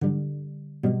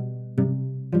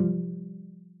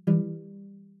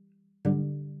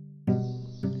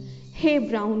Hey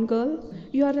brown girl,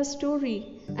 you are a story,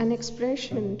 an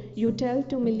expression you tell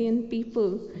to million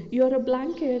people. You are a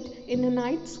blanket in a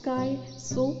night sky,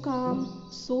 so calm,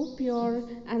 so pure,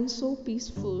 and so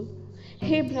peaceful.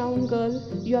 Hey brown girl,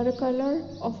 you are a color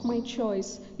of my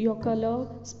choice. Your color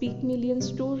speak million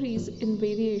stories in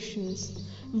variations.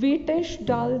 Wheatish,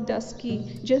 dull,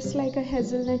 dusky, just like a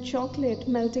hazelnut chocolate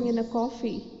melting in a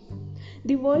coffee.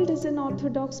 The world is an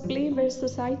orthodox play where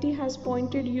society has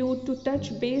pointed you to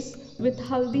touch base with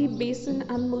haldi, besan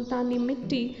and multani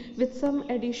mitti with some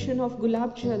addition of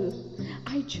gulab jal.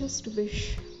 I just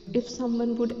wish if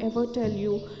someone would ever tell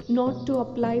you not to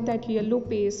apply that yellow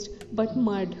paste but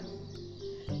mud.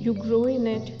 You grow in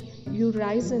it, you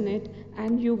rise in it,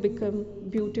 and you become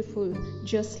beautiful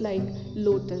just like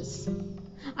lotus.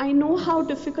 I know how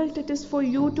difficult it is for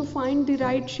you to find the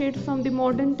right shade from the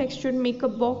modern textured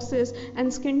makeup boxes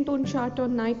and skin tone chart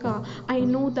on Nykaa. I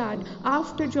know that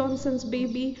after Johnson's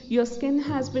baby, your skin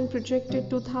has been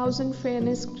projected to 1,000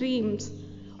 fairness creams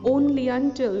only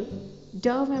until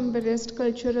Dove embarrassed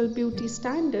cultural beauty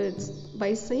standards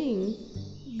by saying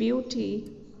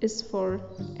beauty is for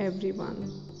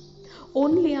everyone.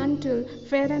 Only until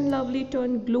Fair and Lovely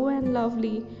turned Glow and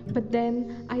Lovely. But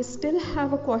then I still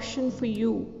have a question for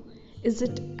you. Is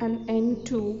it an end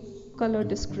to color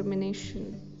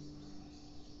discrimination?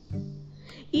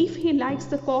 If he likes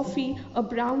the coffee, a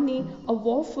brownie, a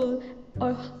waffle,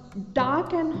 a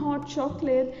dark and hot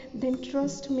chocolate, then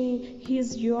trust me,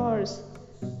 he's yours.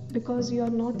 Because you are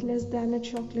not less than a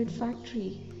chocolate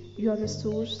factory, you are a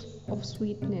source of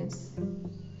sweetness.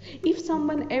 If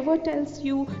someone ever tells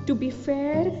you to be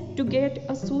fair to get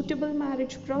a suitable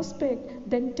marriage prospect,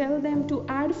 then tell them to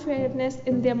add fairness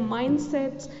in their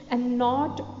mindsets and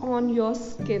not on your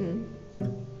skin.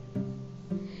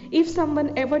 If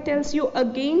someone ever tells you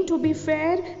again to be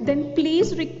fair, then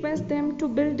please request them to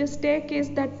build a staircase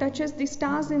that touches the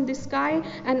stars in the sky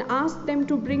and ask them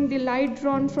to bring the light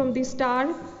drawn from the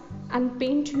star and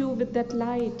paint you with that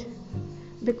light.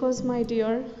 Because, my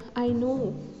dear, I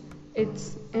know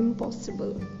it's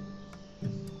impossible.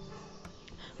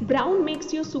 Brown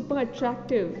makes you super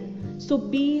attractive, so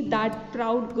be that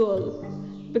proud girl.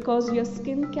 Because your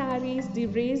skin carries the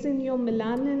rays in your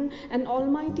melanin and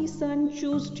Almighty Sun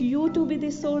chose you to be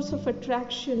the source of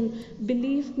attraction.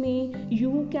 Believe me,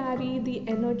 you carry the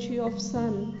energy of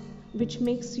sun, which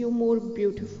makes you more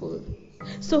beautiful.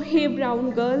 So hey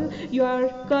brown girl, your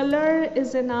color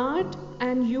is an art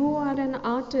and you are an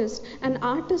artist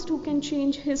who can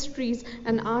change histories,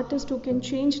 an artist who can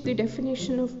change the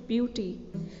definition of beauty.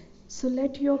 So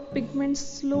let your pigments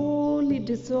slowly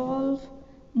dissolve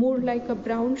more like a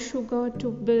brown sugar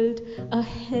to build a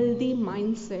healthy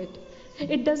mindset.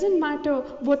 It doesn't matter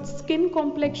what skin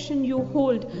complexion you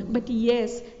hold, but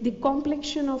yes, the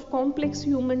complexion of complex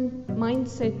human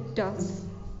mindset does.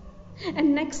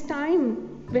 And next time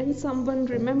when someone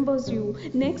remembers you,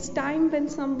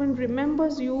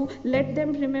 let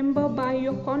them remember by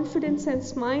your confidence and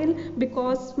smile,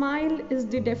 because smile is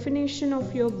the definition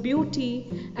of your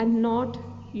beauty and not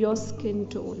your skin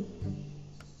tone.